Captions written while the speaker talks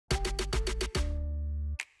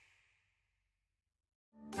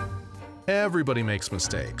Everybody makes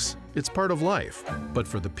mistakes. It's part of life. But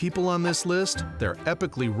for the people on this list, their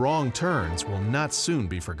epically wrong turns will not soon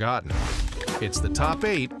be forgotten. It's the top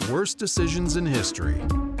 8 worst decisions in history.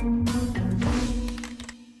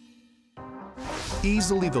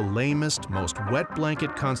 Easily the lamest, most wet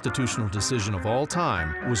blanket constitutional decision of all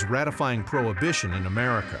time was ratifying Prohibition in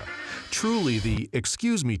America. Truly the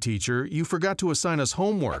 "excuse me, teacher, you forgot to assign us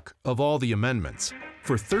homework" of all the amendments.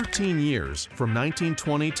 For 13 years, from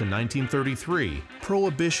 1920 to 1933,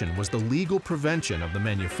 Prohibition was the legal prevention of the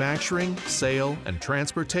manufacturing, sale, and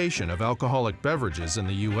transportation of alcoholic beverages in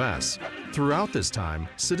the U.S. Throughout this time,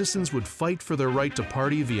 citizens would fight for their right to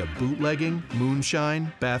party via bootlegging,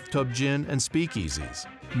 moonshine, bathtub gin, and speakeasies.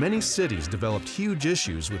 Many cities developed huge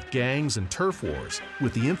issues with gangs and turf wars,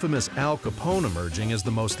 with the infamous Al Capone emerging as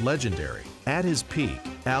the most legendary. At his peak,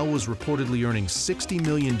 Al was reportedly earning $60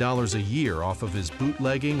 million a year off of his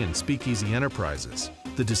bootlegging and speakeasy enterprises.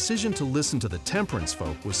 The decision to listen to the temperance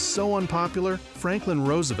folk was so unpopular, Franklin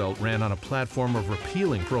Roosevelt ran on a platform of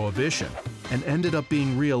repealing Prohibition and ended up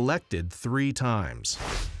being re-elected 3 times.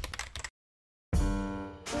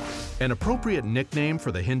 An appropriate nickname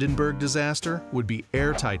for the Hindenburg disaster would be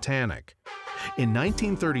Air Titanic. In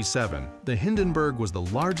 1937, the Hindenburg was the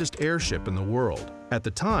largest airship in the world. At the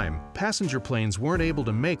time, passenger planes weren't able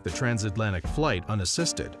to make the transatlantic flight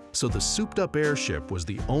unassisted, so the souped-up airship was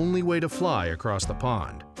the only way to fly across the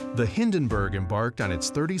pond. The Hindenburg embarked on its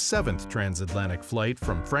 37th transatlantic flight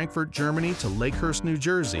from Frankfurt, Germany to Lakehurst, New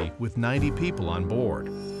Jersey, with 90 people on board.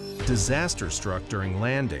 Disaster struck during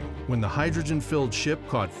landing when the hydrogen-filled ship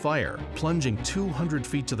caught fire, plunging 200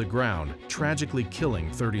 feet to the ground, tragically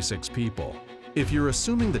killing 36 people. If you're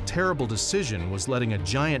assuming the terrible decision was letting a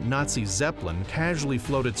giant Nazi Zeppelin casually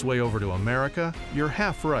float its way over to America, you're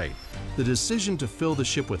half right. The decision to fill the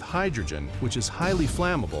ship with hydrogen, which is highly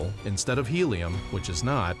flammable, instead of helium, which is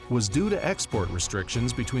not, was due to export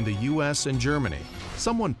restrictions between the US and Germany.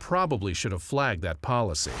 Someone probably should have flagged that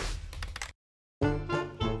policy.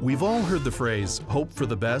 We've all heard the phrase, "hope for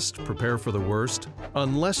the best, prepare for the worst,"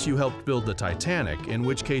 unless you helped build the Titanic, in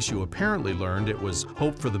which case you apparently learned it was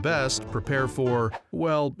hope for the best, prepare for,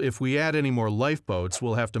 well, if we add any more lifeboats,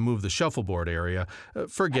 we'll have to move the shuffleboard area.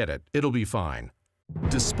 Forget it, it'll be fine.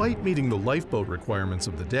 Despite meeting the lifeboat requirements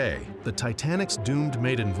of the day, the Titanic's doomed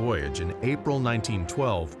maiden voyage in April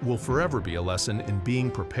 1912 will forever be a lesson in being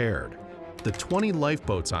prepared. The 20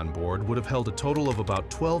 lifeboats on board would have held a total of about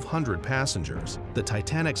 1,200 passengers. The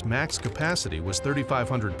Titanic's max capacity was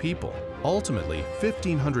 3,500 people. Ultimately,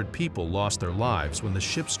 1,500 people lost their lives when the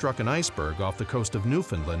ship struck an iceberg off the coast of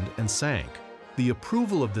Newfoundland and sank. The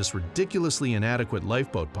approval of this ridiculously inadequate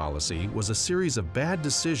lifeboat policy was a series of bad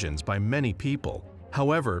decisions by many people.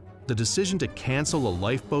 However, the decision to cancel a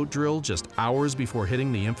lifeboat drill just hours before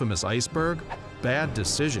hitting the infamous iceberg? Bad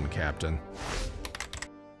decision, Captain.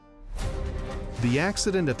 The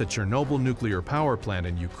accident at the Chernobyl nuclear power plant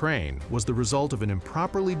in Ukraine was the result of an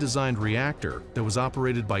improperly designed reactor that was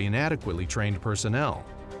operated by inadequately trained personnel.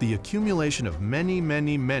 The accumulation of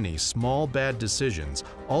many small bad decisions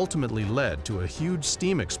ultimately led to a huge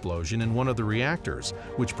steam explosion in one of the reactors,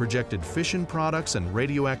 which projected fission products and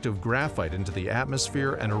radioactive graphite into the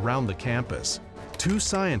atmosphere and around the campus. 2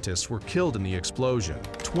 scientists were killed in the explosion,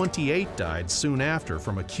 28 died soon after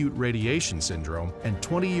from acute radiation syndrome, and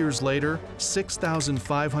 20 years later,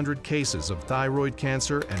 6,500 cases of thyroid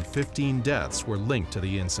cancer and 15 deaths were linked to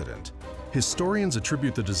the incident. Historians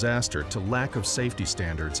attribute the disaster to lack of safety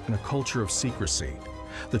standards and a culture of secrecy.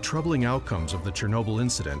 The troubling outcomes of the Chernobyl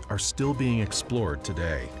incident are still being explored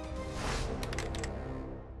today.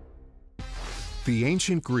 The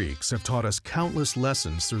ancient Greeks have taught us countless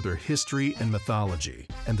lessons through their history and mythology,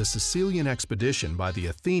 and the Sicilian expedition by the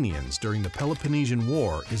Athenians during the Peloponnesian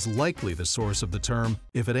War is likely the source of the term,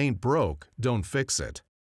 "if it ain't broke, don't fix it."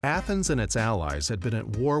 Athens and its allies had been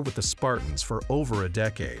at war with the Spartans for over a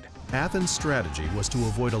decade. Athens' strategy was to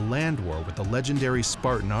avoid a land war with the legendary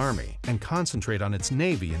Spartan army and concentrate on its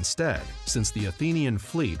navy instead, since the Athenian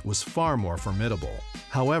fleet was far more formidable.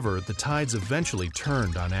 However, the tides eventually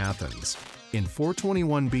turned on Athens. In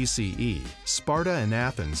 421 BCE, Sparta and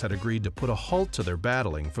Athens had agreed to put a halt to their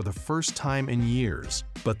battling for the first time in years,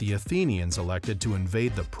 but the Athenians elected to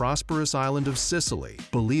invade the prosperous island of Sicily,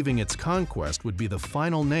 believing its conquest would be the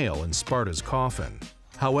final nail in Sparta's coffin.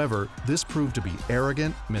 However, this proved to be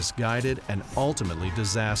arrogant, misguided, and ultimately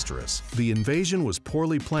disastrous. The invasion was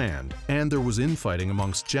poorly planned, and there was infighting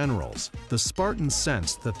amongst generals. The Spartans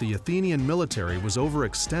sensed that the Athenian military was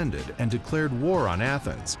overextended and declared war on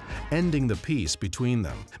Athens, ending the peace between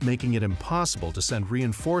them, making it impossible to send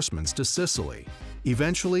reinforcements to Sicily.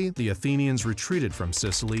 Eventually, the Athenians retreated from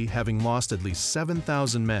Sicily, having lost at least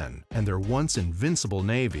 7,000 men, and their once invincible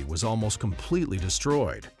navy was almost completely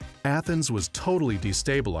destroyed. Athens was totally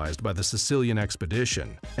destabilized by the Sicilian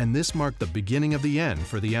expedition, and this marked the beginning of the end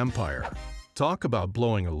for the empire. Talk about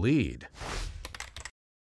blowing a lead.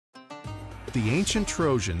 The ancient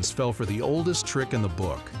Trojans fell for the oldest trick in the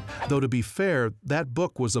book, though to be fair, that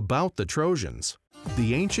book was about the Trojans.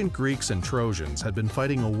 The ancient Greeks and Trojans had been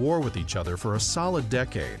fighting a war with each other for a solid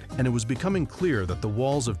decade, and it was becoming clear that the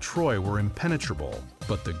walls of Troy were impenetrable.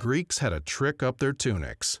 But the Greeks had a trick up their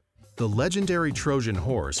tunics. The legendary Trojan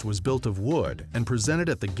horse was built of wood and presented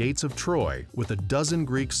at the gates of Troy with a dozen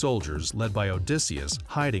Greek soldiers led by Odysseus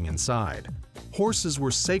hiding inside. Horses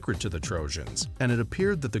were sacred to the Trojans, and it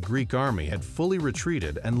appeared that the Greek army had fully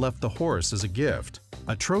retreated and left the horse as a gift.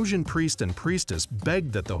 A Trojan priest and priestess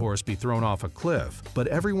begged that the horse be thrown off a cliff, but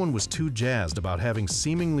everyone was too jazzed about having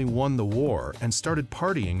seemingly won the war and started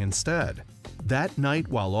partying instead. That night,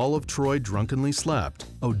 while all of Troy drunkenly slept,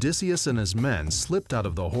 Odysseus and his men slipped out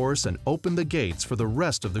of the horse and opened the gates for the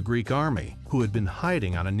rest of the Greek army, who had been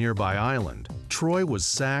hiding on a nearby island. Troy was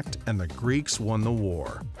sacked and the Greeks won the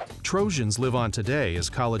war. Trojans live on today as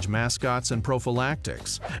college mascots and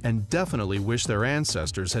prophylactics, and definitely wish their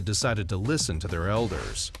ancestors had decided to listen to their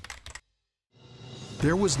elders.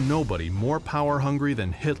 There was nobody more power-hungry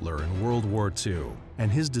than Hitler in World War II,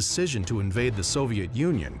 and his decision to invade the Soviet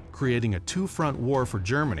Union, creating a two-front war for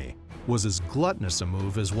Germany, was as gluttonous a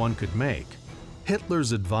move as one could make.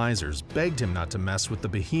 Hitler's advisors begged him not to mess with the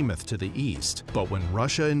behemoth to the east, but when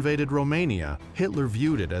Russia invaded Romania, Hitler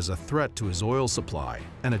viewed it as a threat to his oil supply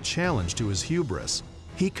and a challenge to his hubris.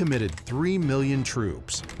 He committed 3 million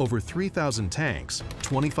troops, over 3,000 tanks,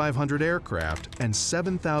 2,500 aircraft, and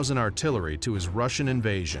 7,000 artillery to his Russian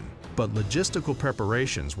invasion. But logistical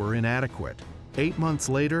preparations were inadequate. 8 months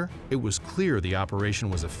later, it was clear the operation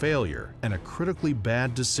was a failure and a critically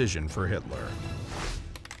bad decision for Hitler.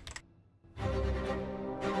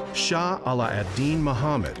 Shah Ala ad-Din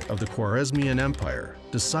Muhammad of the Khwarezmian Empire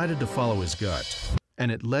decided to follow his gut,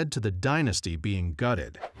 and it led to the dynasty being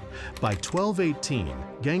gutted. By 1218,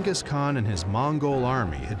 Genghis Khan and his Mongol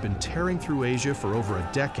army had been tearing through Asia for over a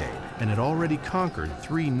decade and had already conquered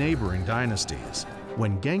 3 neighboring dynasties.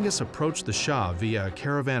 When Genghis approached the Shah via a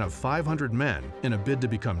caravan of 500 men in a bid to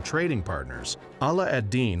become trading partners, Ala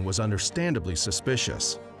ad-Din was understandably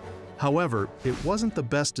suspicious. However, it wasn't the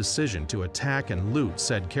best decision to attack and loot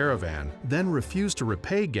said caravan, then refuse to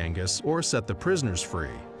repay Genghis or set the prisoners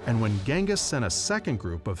free. And when Genghis sent a second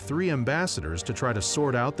group of 3 ambassadors to try to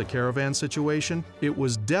sort out the caravan situation, it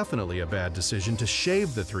was definitely a bad decision to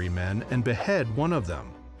shave the 3 men and behead one of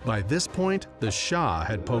them. By this point, the Shah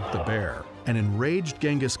had poked the bear. An enraged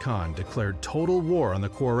Genghis Khan declared total war on the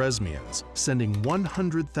Khwarezmians, sending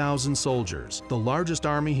 100,000 soldiers, the largest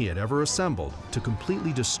army he had ever assembled, to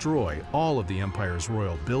completely destroy all of the empire's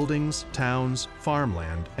royal buildings, towns,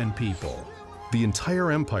 farmland, and people. The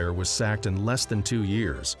entire empire was sacked in less than 2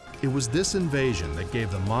 years. It was this invasion that gave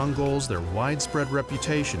the Mongols their widespread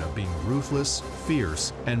reputation of being ruthless,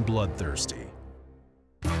 fierce, and bloodthirsty.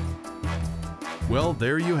 Well,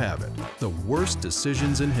 there you have it, the worst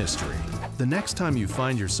decisions in history. The next time you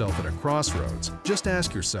find yourself at a crossroads, just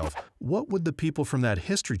ask yourself, what would the people from that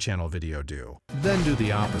History Channel video do? Then do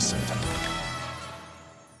the opposite.